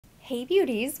Hey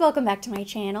beauties, welcome back to my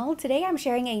channel. Today I'm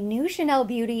sharing a new Chanel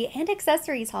beauty and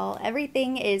accessories haul.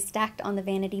 Everything is stacked on the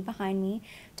vanity behind me.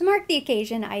 To mark the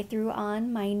occasion, I threw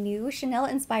on my new Chanel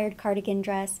inspired cardigan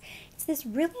dress. It's this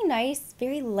really nice,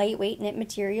 very lightweight knit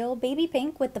material, baby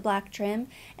pink with the black trim,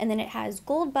 and then it has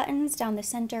gold buttons down the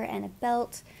center and a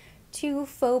belt, two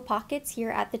faux pockets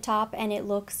here at the top, and it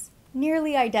looks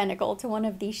nearly identical to one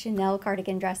of the Chanel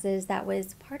cardigan dresses that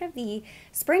was part of the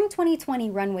Spring 2020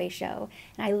 runway show.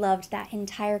 And I loved that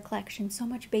entire collection, so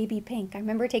much baby pink. I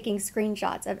remember taking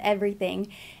screenshots of everything.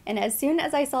 And as soon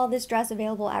as I saw this dress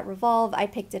available at Revolve, I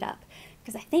picked it up.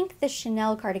 Because I think the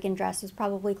Chanel cardigan dress was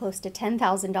probably close to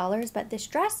 $10,000, but this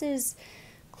dress is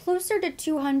closer to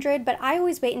 $200, but I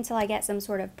always wait until I get some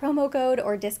sort of promo code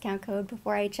or discount code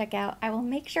before I check out. I will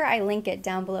make sure I link it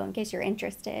down below in case you're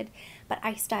interested. But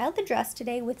I styled the dress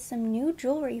today with some new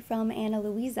jewelry from Ana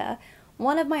Luisa,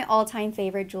 one of my all-time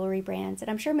favorite jewelry brands, and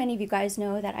I'm sure many of you guys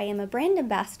know that I am a brand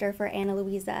ambassador for Ana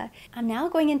Luisa. I'm now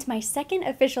going into my second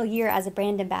official year as a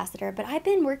brand ambassador, but I've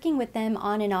been working with them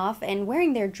on and off and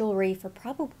wearing their jewelry for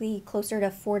probably closer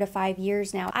to 4 to 5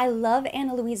 years now. I love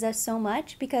Ana Luisa so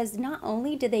much because not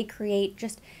only do they create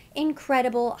just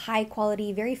incredible, high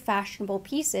quality, very fashionable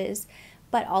pieces,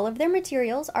 but all of their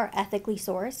materials are ethically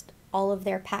sourced. All of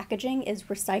their packaging is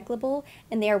recyclable,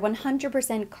 and they are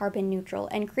 100% carbon neutral,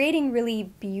 and creating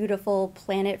really beautiful,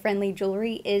 planet-friendly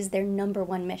jewelry is their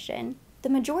 #1 mission. The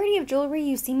majority of jewelry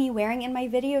you see me wearing in my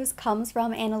videos comes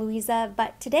from Ana Luisa,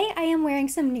 but today I am wearing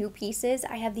some new pieces.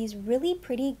 I have these really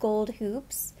pretty gold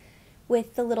hoops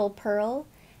with the little pearl.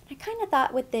 I kind of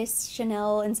thought with this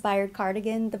Chanel-inspired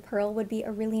cardigan, the pearl would be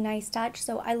a really nice touch,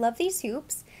 so I love these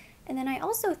hoops. And then I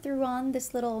also threw on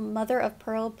this little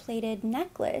mother-of-pearl plated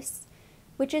necklace,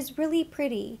 which is really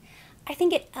pretty. I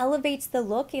think it elevates the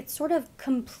look. It sort of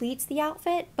completes the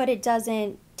outfit, but it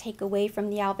doesn't take away from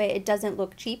the outfit. It doesn't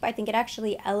look cheap. I think it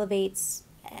actually elevates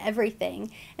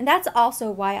everything. And that's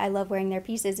also why I love wearing their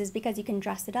pieces, is because you can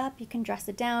dress it up, you can dress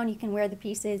it down, you can wear the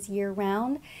pieces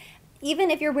year-round. Even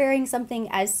if you're wearing something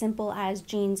as simple as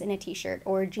jeans and a t-shirt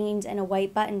or jeans and a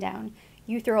white button-down,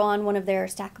 you throw on one of their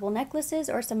stackable necklaces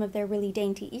or some of their really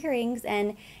dainty earrings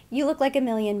and you look like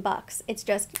 $1,000,000. It's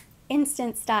just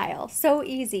instant style, so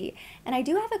easy. And I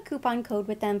do have a coupon code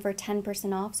with them for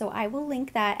 10% off, so I will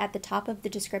link that at the top of the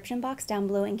description box down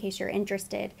below in case you're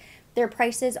interested. Their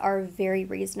prices are very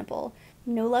reasonable.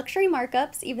 No luxury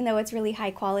markups, even though it's really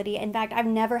high quality. In fact, I've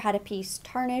never had a piece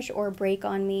tarnish or break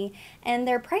on me, and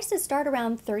their prices start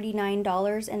around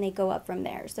 $39 and they go up from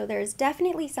there. So there's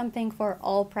definitely something for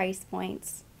all price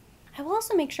points. I will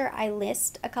also make sure I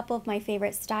list a couple of my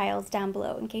favorite styles down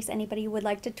below in case anybody would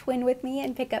like to twin with me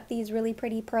and pick up these really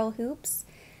pretty pearl hoops.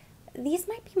 These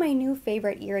might be my new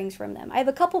favorite earrings from them. I have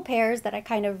a couple pairs that I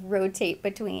kind of rotate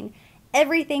between.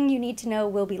 Everything you need to know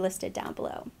will be listed down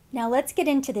below. Now let's get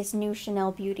into this new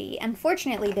Chanel beauty.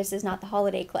 Unfortunately, this is not the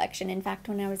holiday collection. In fact,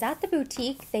 when I was at the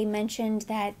boutique, they mentioned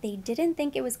that they didn't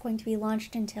think it was going to be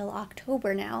launched until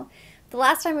October now. The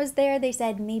last time I was there, they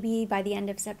said maybe by the end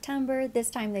of September. This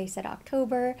time they said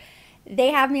October. They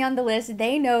have me on the list.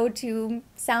 They know to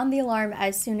sound the alarm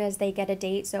as soon as they get a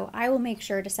date, so I will make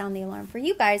sure to sound the alarm for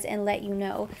you guys and let you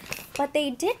know. But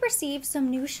they did receive some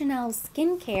new Chanel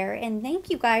skincare, and thank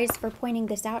you guys for pointing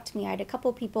this out to me. I had a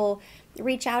couple people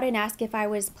reach out and ask if I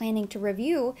was planning to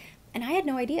review, and I had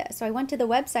no idea. So I went to the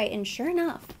website, and sure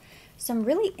enough, some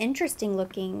really interesting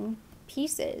looking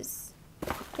pieces.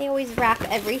 They always wrap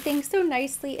everything so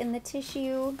nicely in the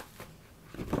tissue.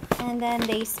 And then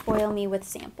they spoil me with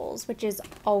samples, which is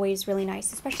always really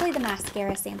nice, especially the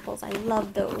mascara samples. I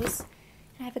love those.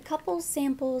 I have a couple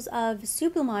samples of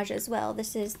Sublimage as well.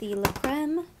 This is the La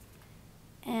Creme,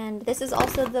 and this is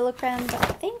also the La Creme, but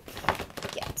I think,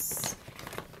 yes.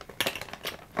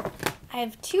 I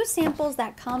have two samples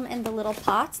that come in the little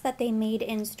pots that they made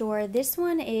in store. This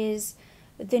one is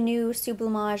the new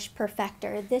Sublimage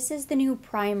Perfector. This is the new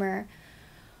primer.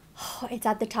 Oh, it's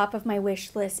at the top of my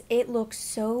wish list. It looks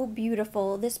so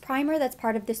beautiful. This primer that's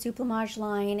part of the Sublimage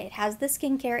line, it has the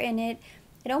skincare in it.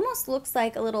 It almost looks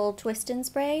like a little twist and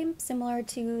spray, similar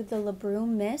to the Le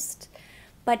Broom Mist,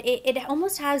 but it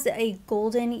almost has a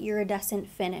golden iridescent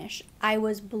finish. I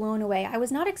was blown away. I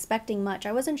was not expecting much.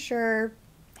 I wasn't sure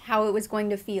how it was going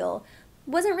to feel.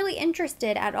 Wasn't really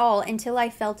interested at all until I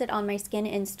felt it on my skin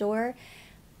in store.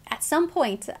 At some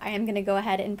point, I am going to go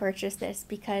ahead and purchase this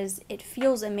because it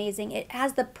feels amazing. It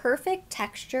has the perfect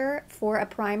texture for a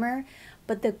primer,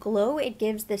 but the glow it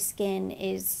gives the skin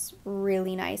is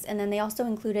really nice. And then they also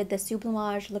included the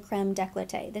Sublimage La Creme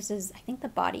Décolleté. This is, I think, the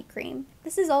body cream.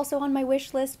 This is also on my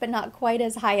wish list, but not quite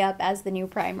as high up as the new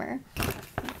primer.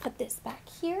 put this back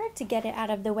here to get it out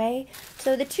of the way.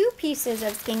 So the two pieces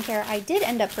of skincare I did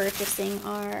end up purchasing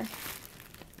are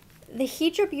the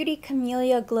Hydra Beauty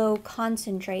Camellia Glow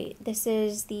Concentrate. This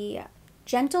is the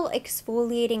Gentle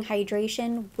Exfoliating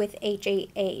Hydration with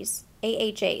AHAs.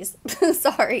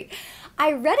 Sorry.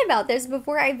 I read about this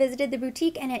before I visited the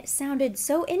boutique and it sounded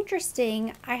so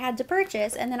interesting I had to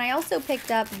purchase. And then I also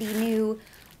picked up the new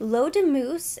L'Eau de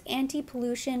Mousse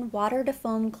Anti-Pollution Water to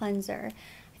Foam Cleanser.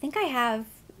 I think I have,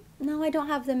 no, I don't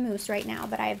have the mousse right now,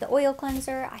 but I have the oil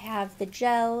cleanser, I have the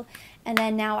gel, and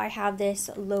then now I have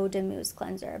this L'Eau de Mousse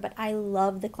cleanser. But I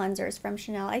love the cleansers from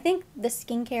Chanel. I think the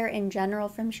skincare in general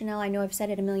from Chanel, I know I've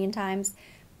said it a million times,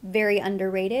 very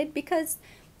underrated because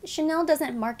Chanel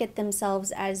doesn't market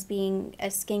themselves as being a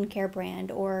skincare brand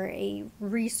or a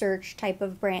research type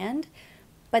of brand,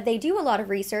 but they do a lot of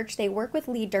research. They work with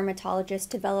lead dermatologists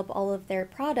to develop all of their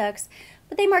products,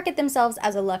 but they market themselves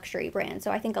as a luxury brand.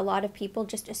 So I think a lot of people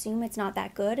just assume it's not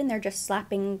that good and they're just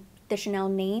slapping the Chanel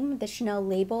name, the Chanel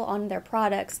label on their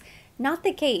products. Not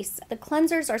the case. The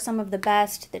cleansers are some of the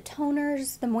best. The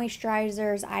toners, the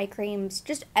moisturizers, eye creams,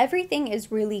 just everything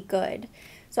is really good.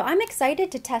 So I'm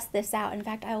excited to test this out. In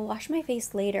fact, I will wash my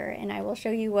face later and I will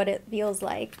show you what it feels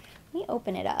like. Let me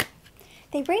open it up.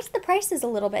 They raised the prices a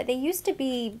little bit. They used to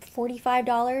be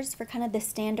 $45 for kind of the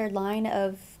standard line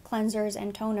of cleansers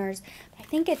and toners. But I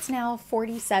think it's now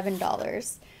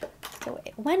 $47. So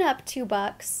it went up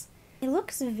 $2. It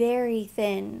looks very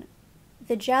thin.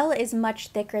 The gel is much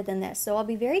thicker than this, so I'll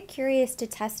be very curious to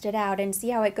test it out and see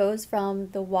how it goes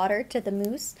from the water to the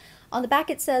mousse. On the back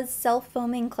it says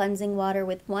self-foaming cleansing water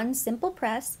with one simple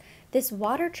press. This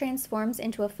water transforms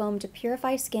into a foam to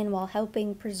purify skin while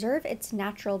helping preserve its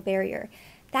natural barrier.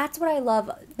 That's what I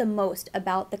love the most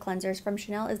about the cleansers from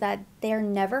Chanel, is that they're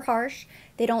never harsh,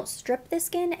 they don't strip the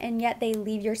skin, and yet they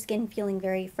leave your skin feeling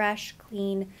very fresh,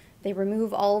 clean. They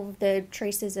remove all of the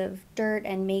traces of dirt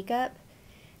and makeup.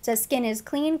 It says skin is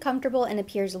clean, comfortable, and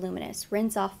appears luminous.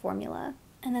 Rinse off formula.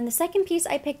 And then the second piece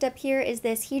I picked up here is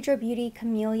this Hydra Beauty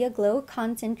Camellia Glow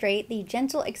Concentrate, the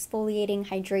Gentle Exfoliating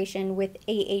Hydration with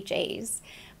AHAs,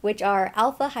 which are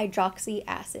alpha hydroxy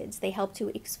acids. They help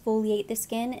to exfoliate the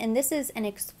skin, and this is an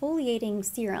exfoliating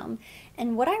serum.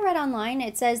 And what I read online,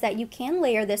 it says that you can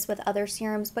layer this with other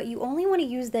serums, but you only want to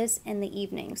use this in the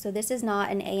evening. So this is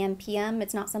not an AM, PM.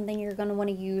 It's not something you're going to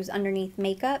want to use underneath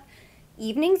makeup.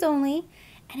 Evenings only.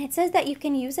 And it says that you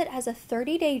can use it as a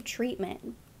 30-day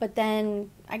treatment, but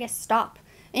then I guess stop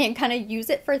and kind of use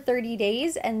it for 30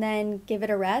 days and then give it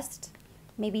a rest.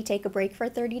 Maybe take a break for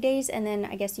 30 days and then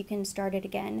I guess you can start it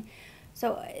again.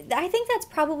 So I think that's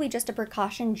probably just a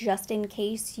precaution just in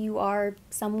case you are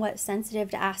somewhat sensitive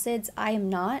to acids. I am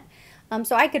not.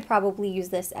 So I could probably use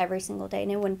this every single day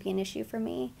and it wouldn't be an issue for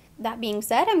me. That being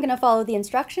said, I'm going to follow the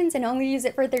instructions and only use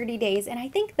it for 30 days. And I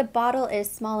think the bottle is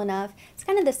small enough. It's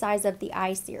kind of the size of the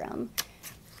eye serum.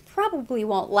 Probably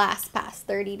won't last past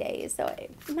 30 days. So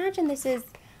imagine this is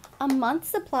a month's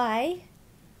supply,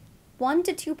 1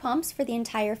 to 2 pumps for the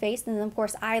entire face. And then of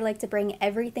course I like to bring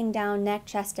everything down, neck,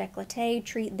 chest, décolleté.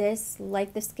 Treat this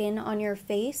like the skin on your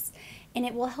face. And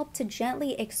it will help to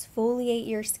gently exfoliate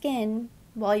your skin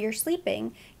while you're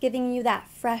sleeping, giving you that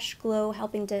fresh glow,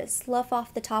 helping to slough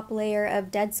off the top layer of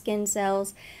dead skin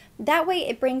cells. That way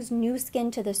it brings new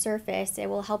skin to the surface. It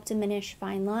will help diminish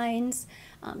fine lines,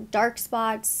 dark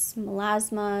spots,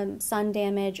 melasma, sun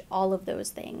damage, all of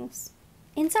those things.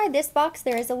 Inside this box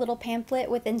there is a little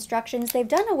pamphlet with instructions. They've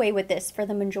done away with this for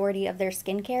the majority of their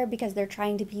skincare because they're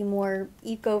trying to be more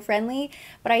eco-friendly,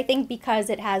 but I think because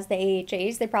it has the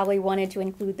AHAs, they probably wanted to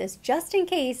include this just in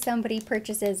case somebody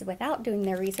purchases without doing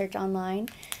their research online.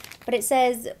 But it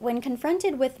says, when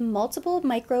confronted with multiple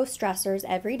micro stressors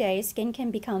every day, skin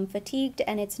can become fatigued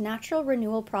and its natural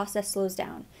renewal process slows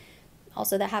down.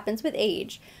 Also, that happens with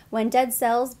age. When dead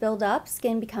cells build up,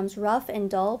 skin becomes rough and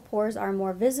dull, pores are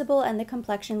more visible, and the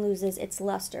complexion loses its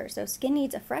luster. So skin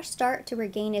needs a fresh start to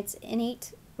regain its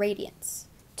innate radiance.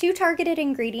 2 targeted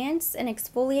ingredients, an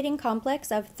exfoliating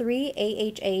complex of 3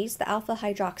 AHAs, the alpha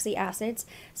hydroxy acids,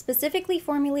 specifically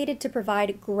formulated to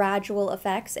provide gradual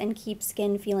effects and keep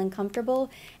skin feeling comfortable.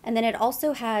 And then it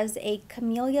also has a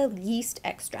camellia yeast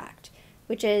extract,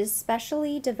 which is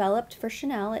specially developed for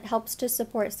Chanel. It helps to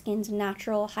support skin's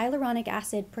natural hyaluronic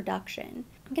acid production.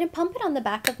 I'm going to pump it on the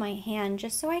back of my hand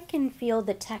just so I can feel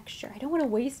the texture. I don't want to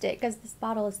waste it because this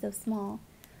bottle is so small.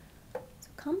 So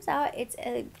it comes out, it's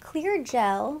a clear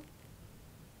gel.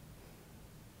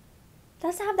 It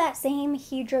does have that same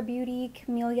Hydra Beauty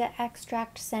Camellia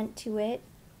extract scent to it.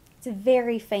 It's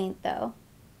very faint though.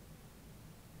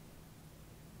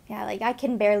 Yeah, like I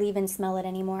can barely even smell it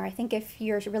anymore. I think if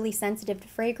you're really sensitive to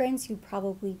fragrance, you'd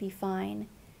probably be fine.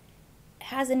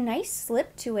 has a nice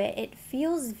slip to it. It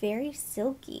feels very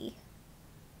silky.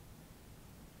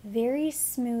 Very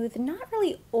smooth, not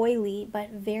really oily,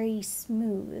 but very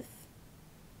smooth.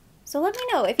 So let me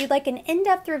know if you'd like an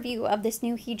in-depth review of this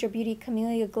new Hydra Beauty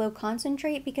Camellia Glow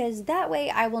Concentrate, because that way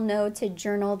I will know to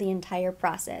journal the entire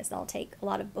process. I'll take a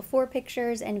lot of before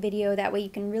pictures and video, that way you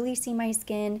can really see my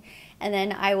skin, and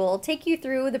then I will take you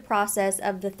through the process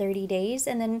of the 30 days,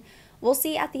 and then we'll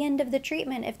see at the end of the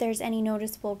treatment if there's any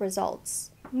noticeable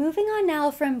results. Moving on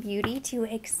now from beauty to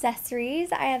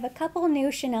accessories, I have a couple new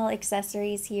Chanel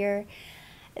accessories here.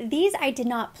 These I did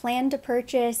not plan to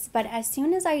purchase, but as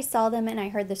soon as I saw them and I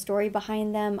heard the story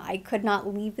behind them, I could not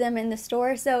leave them in the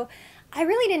store, so I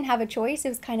really didn't have a choice. It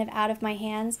was kind of out of my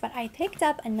hands, but I picked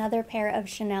up another pair of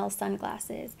Chanel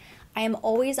sunglasses. I am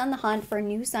always on the hunt for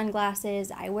new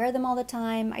sunglasses. I wear them all the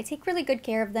time. I take really good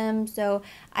care of them, so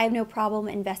I have no problem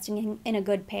investing in a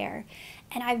good pair.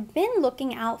 And I've been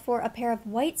looking out for a pair of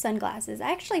white sunglasses.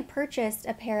 I actually purchased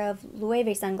a pair of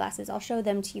Loewe sunglasses. I'll show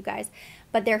them to you guys,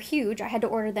 but they're huge. I had to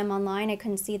order them online. I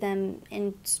couldn't see them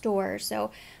in stores,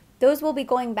 so those will be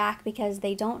going back because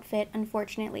they don't fit,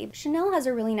 unfortunately. Chanel has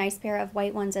a really nice pair of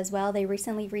white ones as well. They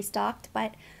recently restocked,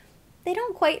 but they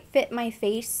don't quite fit my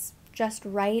face just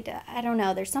right. I don't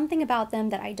know. There's something about them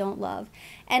that I don't love.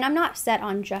 And I'm not set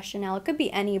on just Chanel. It could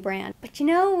be any brand. But you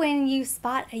know, when you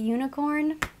spot a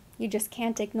unicorn, you just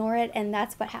can't ignore it, and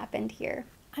that's what happened here.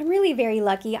 I'm really very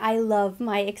lucky. I love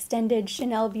my extended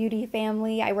Chanel Beauty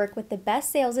family. I work with the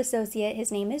best sales associate.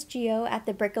 His name is Gio at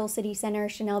the Brickell City Center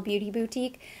Chanel Beauty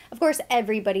Boutique. Of course,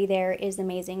 everybody there is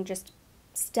amazing, just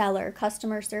stellar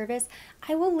customer service.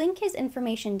 I will link his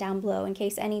information down below in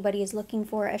case anybody is looking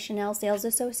for a Chanel sales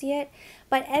associate.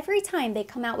 But every time they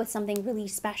come out with something really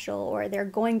special, or they're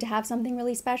going to have something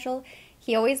really special,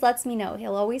 he always lets me know.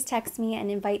 He'll always text me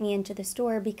and invite me into the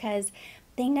store, because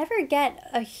they never get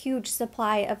a huge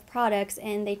supply of products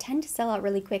and they tend to sell out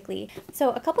really quickly.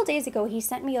 So a couple days ago, he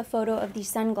sent me a photo of these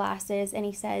sunglasses and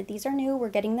he said, "These are new, we're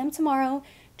getting them tomorrow,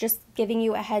 just giving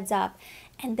you a heads up."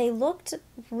 And they looked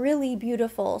really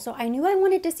beautiful. So I knew I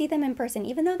wanted to see them in person.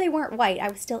 Even though they weren't white, I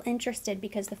was still interested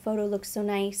because the photo looked so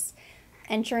nice.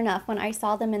 And sure enough, when I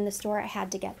saw them in the store, I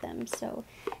had to get them. So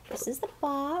this is the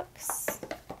box.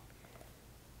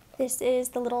 This is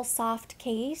the little soft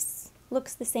case.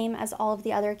 Looks the same as all of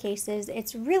the other cases.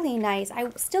 It's really nice. I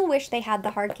still wish they had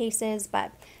the hard cases,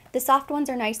 but the soft ones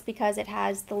are nice because it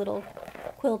has the little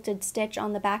quilted stitch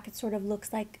on the back. It sort of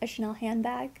looks like a Chanel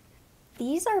handbag.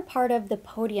 These are part of the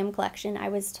Podium collection, I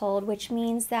was told, which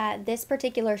means that this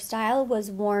particular style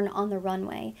was worn on the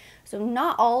runway. So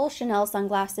not all Chanel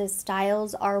sunglasses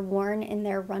styles are worn in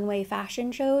their runway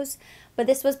fashion shows, but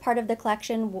this was part of the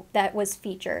collection that was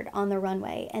featured on the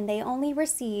runway, and they only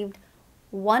received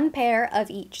one pair of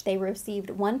each. They received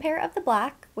one pair of the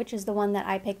black, which is the one that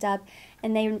I picked up,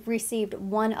 and they received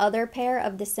one other pair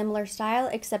of the similar style,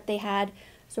 except they had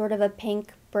sort of a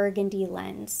pink burgundy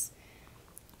lens.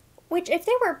 Which, if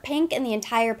they were pink and the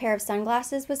entire pair of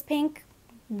sunglasses was pink,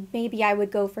 maybe I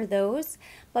would go for those.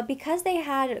 But because they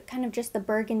had kind of just the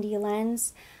burgundy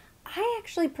lens, I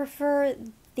actually prefer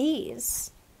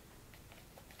these.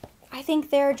 I think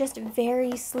they're just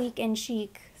very sleek and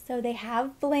chic. So they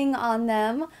have bling on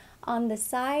them. On the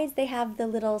sides, they have the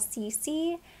little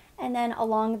CC, and then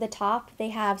along the top, they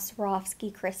have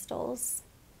Swarovski crystals.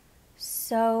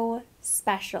 So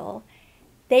special.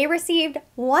 They received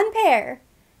one pair.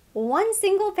 One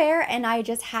single pair, and I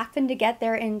just happened to get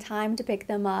there in time to pick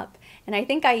them up. And I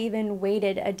think I even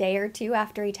waited a day or two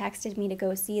after he texted me to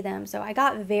go see them. So I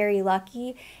got very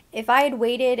lucky. If I had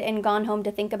waited and gone home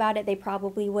to think about it, they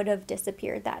probably would have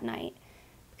disappeared that night.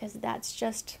 Because that's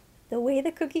just the way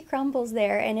the cookie crumbles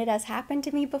there, and it has happened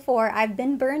to me before. I've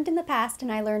been burned in the past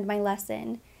and I learned my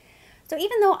lesson. So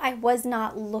even though I was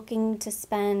not looking to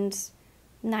spend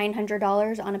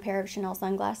 $900 on a pair of Chanel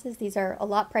sunglasses, these are a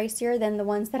lot pricier than the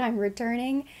ones that I'm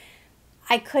returning,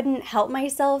 I couldn't help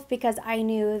myself because I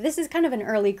knew this is kind of an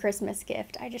early Christmas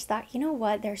gift. I just thought, you know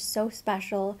what, they're so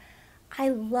special. I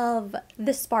love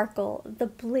the sparkle, the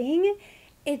bling.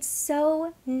 It's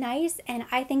so nice, and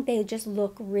I think they just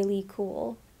look really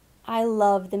cool. I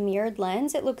love the mirrored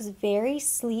lens. It looks very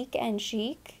sleek and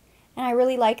chic, and I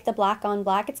really like the black on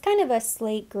black. It's kind of a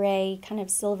slate gray, kind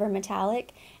of silver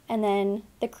metallic, and then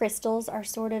the crystals are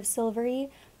sort of silvery.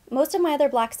 Most of my other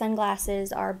black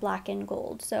sunglasses are black and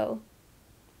gold, so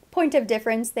point of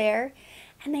difference there.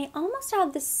 And they almost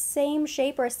have the same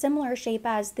shape or a similar shape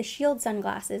as the Shield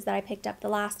sunglasses that I picked up the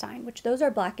last time, which those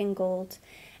are black and gold.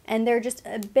 And they're just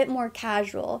a bit more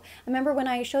casual. I remember when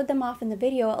I showed them off in the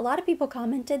video, a lot of people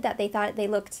commented that they thought they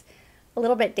looked a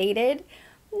little bit dated,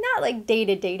 not like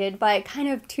dated, but kind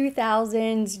of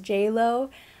 2000s J-Lo.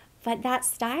 But that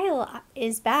style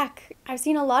is back. I've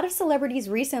seen a lot of celebrities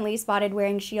recently spotted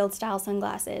wearing Shield style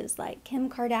sunglasses, like Kim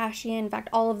Kardashian. In fact,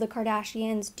 all of the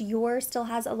Kardashians. Dior still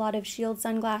has a lot of Shield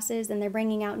sunglasses, and they're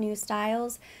bringing out new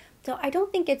styles. So I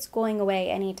don't think it's going away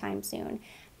anytime soon.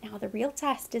 Now the real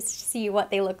test is to see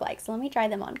what they look like. So let me try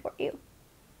them on for you.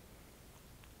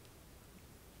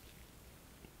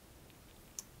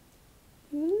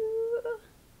 Ooh.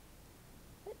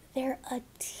 They're a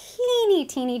teeny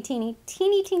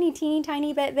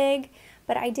tiny bit big,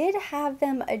 but I did have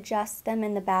them adjust them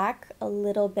in the back a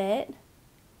little bit,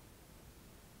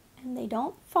 and they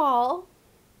don't fall.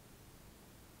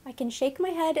 I can shake my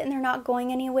head and they're not going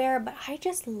anywhere, but I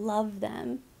just love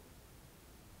them.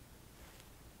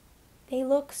 They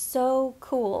look so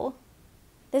cool.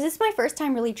 This is my first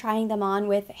time really trying them on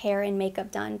with hair and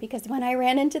makeup done, because when I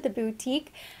ran into the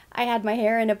boutique, I had my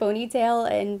hair in a ponytail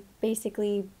and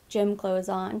basically gym clothes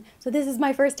on. So this is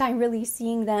my first time really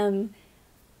seeing them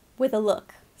with a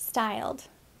look, styled.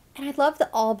 And I love the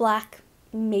all black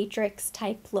matrix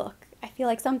type look. I feel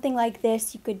like something like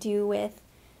this you could do with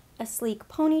a sleek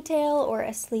ponytail or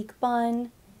a sleek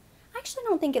bun. I actually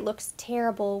don't think it looks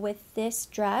terrible with this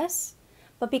dress.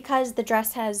 But because the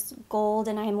dress has gold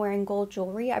and I'm wearing gold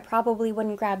jewelry, I probably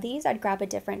wouldn't grab these. I'd grab a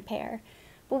different pair.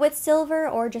 But with silver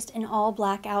or just an all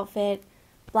black outfit,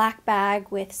 black bag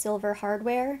with silver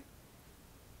hardware,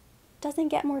 doesn't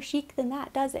get more chic than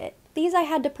that, does it? These I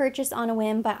had to purchase on a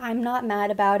whim, but I'm not mad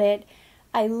about it.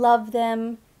 I love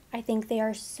them. I think they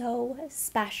are so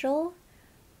special.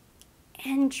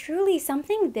 And truly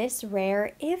something this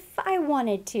rare, if I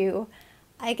wanted to,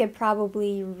 I could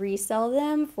probably resell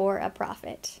them for a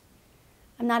profit.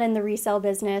 I'm not in the resale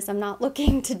business. I'm not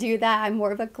looking to do that. I'm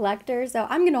more of a collector, so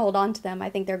I'm gonna hold on to them. I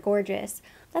think they're gorgeous.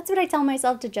 That's what I tell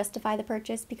myself to justify the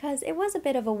purchase, because it was a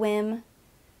bit of a whim,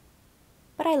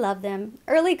 but I love them.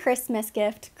 Early Christmas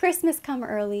gift. Christmas come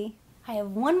early. I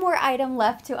have one more item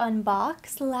left to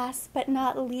unbox. Last but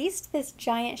not least, this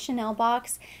giant Chanel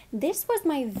box. This was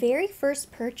my very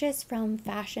first purchase from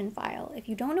Fashionphile. If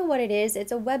you don't know what it is,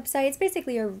 it's a website. It's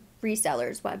basically a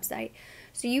reseller's website.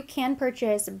 So you can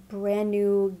purchase brand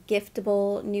new,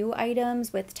 giftable, new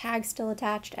items with tags still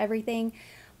attached, everything.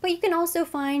 But you can also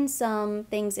find some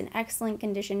things in excellent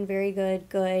condition, very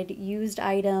good, used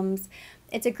items.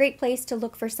 It's a great place to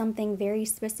look for something very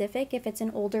specific if it's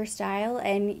an older style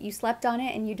and you slept on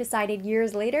it and you decided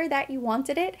years later that you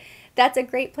wanted it. That's a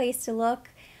great place to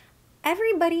look.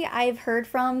 Everybody I've heard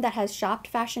from that has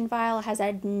shopped Fashionphile has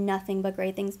had nothing but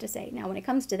great things to say. Now, when it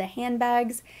comes to the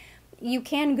handbags, you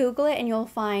can Google it and you'll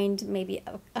find maybe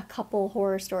a couple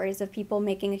horror stories of people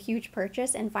making a huge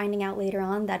purchase and finding out later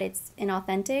on that it's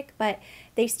inauthentic, but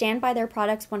they stand by their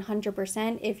products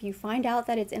 100%. If you find out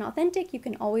that it's inauthentic, you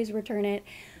can always return it.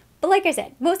 But like I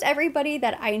said, most everybody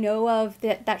that I know of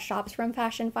that shops from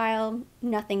Fashionphile,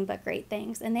 nothing but great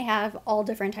things. And they have all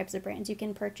different types of brands. You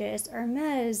can purchase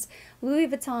Hermes, Louis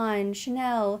Vuitton,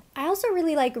 Chanel. I also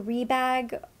really like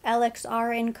Rebag,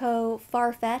 LXR & Co.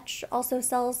 Farfetch also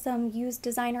sells some used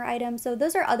designer items. So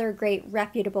those are other great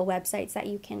reputable websites that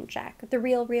you can check. The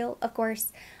Real, of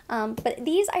course. But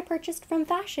these I purchased from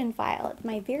Fashionphile,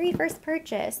 my very first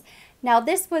purchase. Now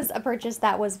this was a purchase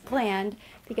that was planned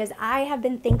because I have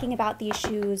been thinking about these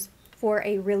shoes for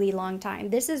a really long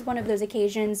time. This is one of those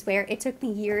occasions where it took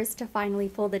me years to finally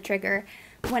pull the trigger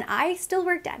when I still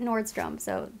worked at Nordstrom,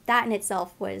 so that in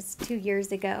itself was 2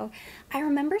 years ago. I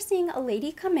remember seeing a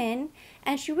lady come in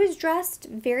and she was dressed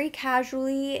very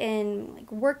casually in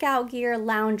like workout gear,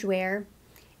 loungewear,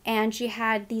 and she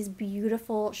had these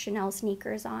beautiful Chanel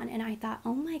sneakers on, and I thought,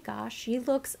 oh my gosh, she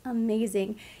looks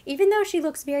amazing. Even though she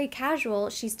looks very casual,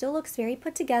 she still looks very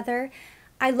put together.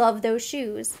 I love those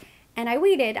shoes. And I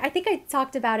waited. I think I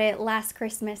talked about it last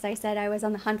Christmas. I said I was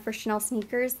on the hunt for Chanel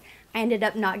sneakers. I ended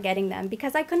up not getting them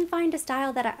because I couldn't find a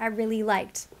style that I really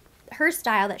liked. Her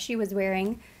style that she was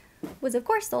wearing was of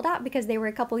course sold out because they were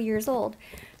a couple years old.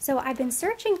 So I've been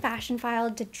searching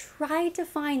Fashionphile to try to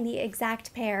find the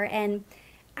exact pair, and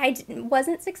I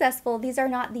wasn't successful. These are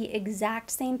not the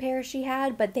exact same pair she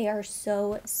had, but they are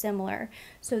so similar.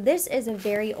 So this is a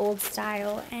very old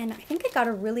style, and I think I got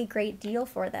a really great deal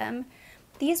for them.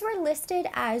 These were listed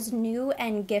as new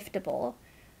and giftable.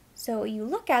 So you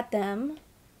look at them,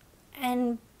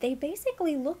 and they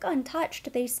basically look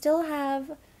untouched. They still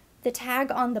have the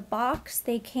tag on the box.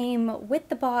 They came with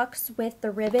the box with the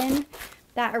ribbon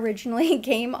that originally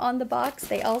came on the box.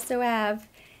 They also have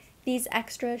these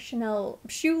extra Chanel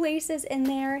shoelaces in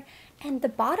there, and the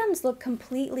bottoms look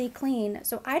completely clean.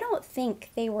 So I don't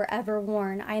think they were ever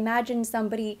worn. I imagine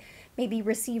somebody maybe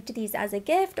received these as a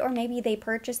gift, or maybe they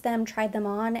purchased them, tried them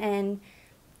on, and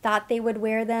thought they would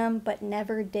wear them but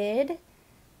never did.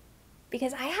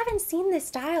 Because I haven't seen this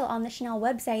style on the Chanel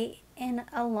website in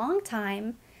a long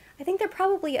time. I think they're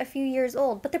probably a few years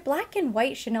old, but they're black and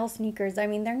white Chanel sneakers. I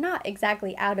mean, they're not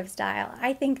exactly out of style.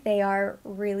 I think they are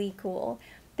really cool.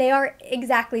 They are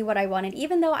exactly what I wanted.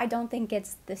 Even though I don't think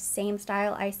it's the same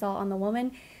style I saw on the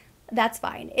woman, that's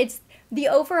fine. It's the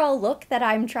overall look that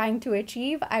I'm trying to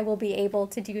achieve. I will be able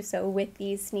to do so with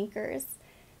these sneakers.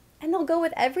 And they'll go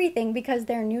with everything because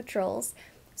they're neutrals.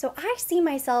 So I see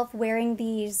myself wearing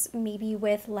these maybe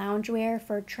with loungewear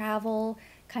for travel,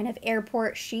 kind of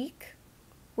airport chic,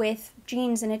 with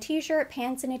jeans and a t-shirt,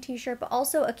 pants and a t-shirt, but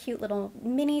also a cute little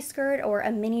mini skirt or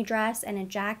a mini dress and a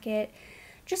jacket.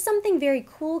 Just something very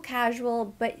cool,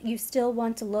 casual, but you still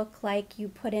want to look like you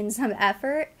put in some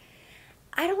effort.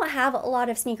 I don't have a lot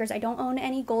of sneakers. I don't own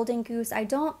any Golden Goose. I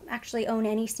don't actually own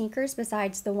any sneakers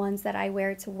besides the ones that I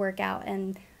wear to work out,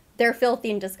 and they're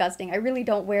filthy and disgusting. I really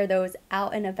don't wear those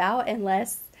out and about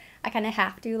unless I kind of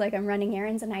have to, like I'm running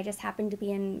errands and I just happen to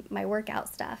be in my workout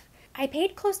stuff. I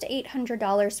paid close to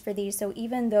 $800 for these, so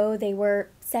even though they were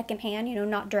secondhand, you know,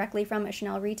 not directly from a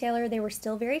Chanel retailer, they were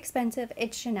still very expensive.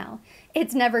 It's Chanel.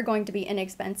 It's never going to be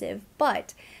inexpensive.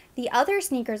 But the other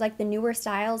sneakers, like the newer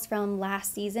styles from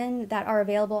last season that are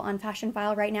available on Fashion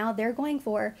File right now, they're going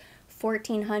for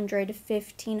 $1,400,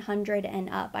 $1,500 and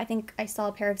up. I think I saw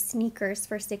a pair of sneakers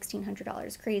for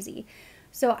 $1,600. Crazy.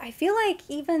 So I feel like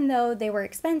even though they were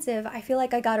expensive, I feel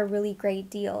like I got a really great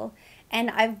deal. And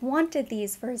I've wanted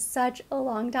these for such a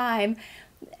long time.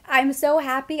 I'm so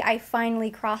happy I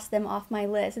finally crossed them off my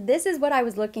list. This is what I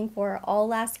was looking for all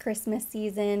last Christmas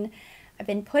season. I've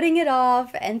been putting it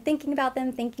off and thinking about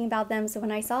them. So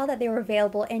when I saw that they were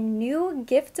available in new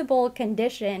giftable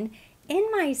condition in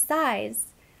my size,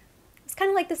 it's kind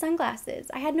of like the sunglasses.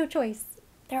 I had no choice.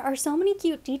 There are so many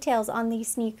cute details on these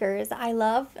sneakers. I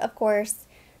love, of course,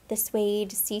 the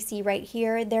suede CC right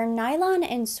here. They're nylon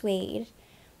and suede.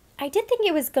 I did think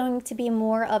it was going to be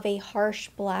more of a harsh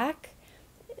black.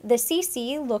 The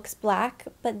CC looks black,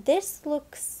 but this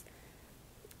looks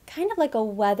kind of like a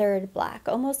weathered black,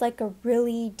 almost like a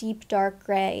really deep dark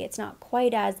gray. It's not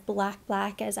quite as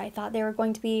black as I thought they were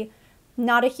going to be.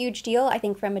 Not a huge deal. I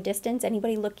think from a distance,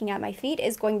 anybody looking at my feet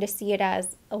is going to see it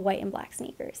as a white and black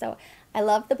sneaker. So I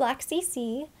love the black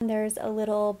CC. There's a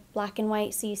little black and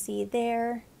white CC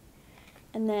there.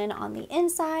 And then on the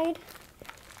inside,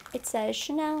 it says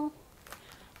Chanel.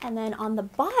 And then on the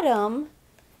bottom,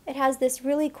 it has this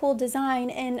really cool design.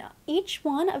 And each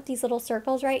one of these little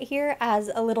circles right here has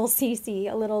a little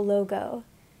CC, a little logo.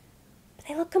 But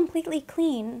they look completely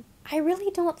clean. I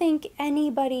really don't think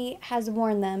anybody has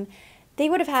worn them. They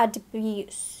would have had to be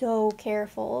so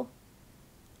careful.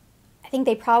 I think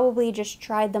they probably just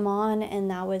tried them on and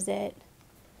that was it.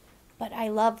 But I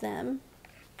love them.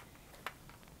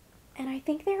 And I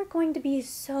think they're going to be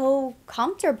so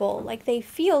comfortable. Like they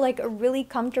feel like a really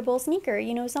comfortable sneaker.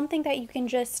 You know, something that you can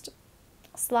just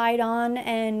slide on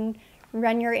and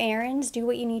run your errands, do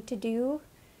what you need to do.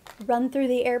 Run through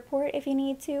the airport if you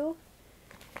need to.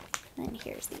 And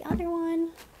here's the other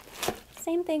one.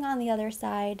 Same thing on the other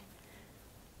side.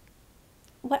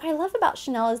 What I love about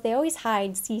Chanel is they always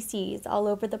hide CCs all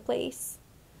over the place,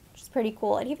 which is pretty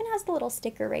cool. It even has the little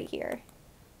sticker right here.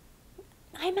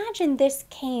 I imagine this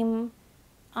came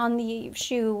on the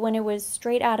shoe when it was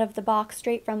straight out of the box,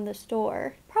 straight from the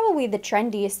store. Probably the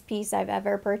trendiest piece I've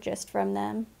ever purchased from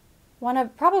them.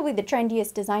 Probably the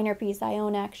trendiest designer piece I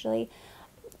own, actually.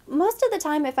 Most of the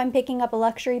time, if I'm picking up a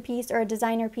luxury piece or a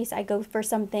designer piece, I go for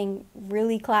something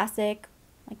really classic,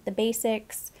 like the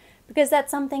basics, because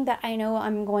that's something that I know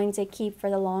I'm going to keep for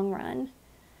the long run.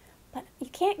 But you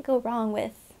can't go wrong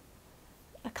with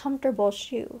a comfortable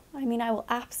shoe. I mean, I will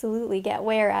absolutely get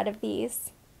wear out of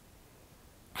these.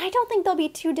 I don't think they'll be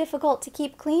too difficult to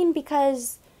keep clean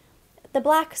because the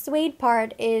black suede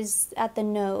part is at the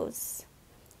nose.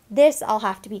 This I'll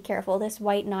have to be careful. This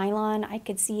white nylon, I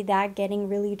could see that getting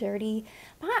really dirty.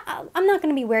 But I'm not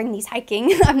going to be wearing these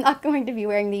hiking. I'm not going to be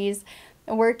wearing these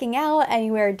working out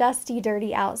anywhere dusty,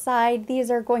 dirty outside.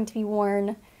 These are going to be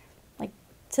worn like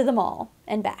to the mall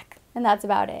and back, and that's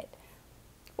about it.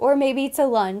 Or maybe to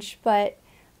lunch, but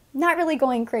not really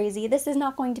going crazy. This is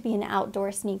not going to be an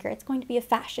outdoor sneaker. It's going to be a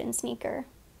fashion sneaker,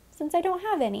 since I don't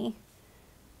have any.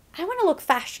 I want to look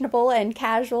fashionable and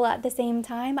casual at the same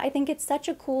time. I think it's such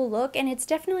a cool look, and it's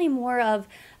definitely more of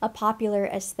a popular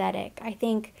aesthetic. I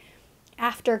think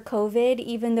after COVID,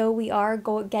 even though we are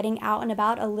getting out and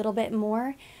about a little bit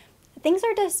more, things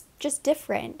are just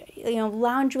different. You know,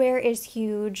 loungewear is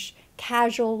huge.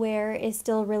 Casual wear is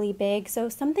still really big. So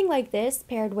something like this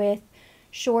paired with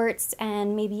shorts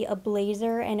and maybe a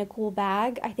blazer and a cool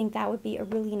bag, I think that would be a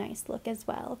really nice look as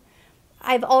well.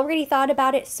 I've already thought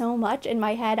about it so much in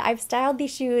my head. I've styled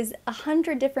these shoes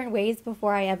 100 different ways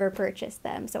before I ever purchased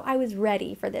them, so I was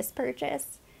ready for this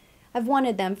purchase. I've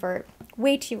wanted them for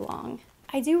way too long.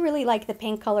 I do really like the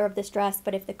pink color of this dress,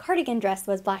 but if the cardigan dress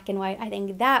was black and white, I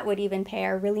think that would even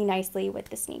pair really nicely with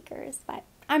the sneakers. But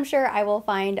I'm sure I will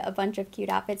find a bunch of cute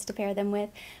outfits to pair them with.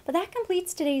 But that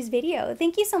completes today's video.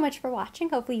 Thank you so much for watching.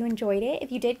 Hopefully you enjoyed it.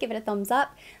 If you did, give it a thumbs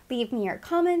up. Leave me your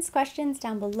comments, questions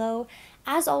down below.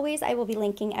 As always, I will be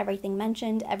linking everything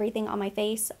mentioned, everything on my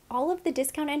face. All of the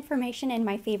discount information and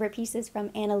my favorite pieces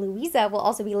from Ana Luisa will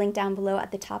also be linked down below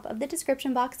at the top of the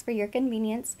description box for your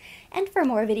convenience. And for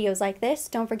more videos like this,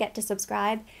 don't forget to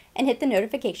subscribe and hit the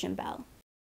notification bell.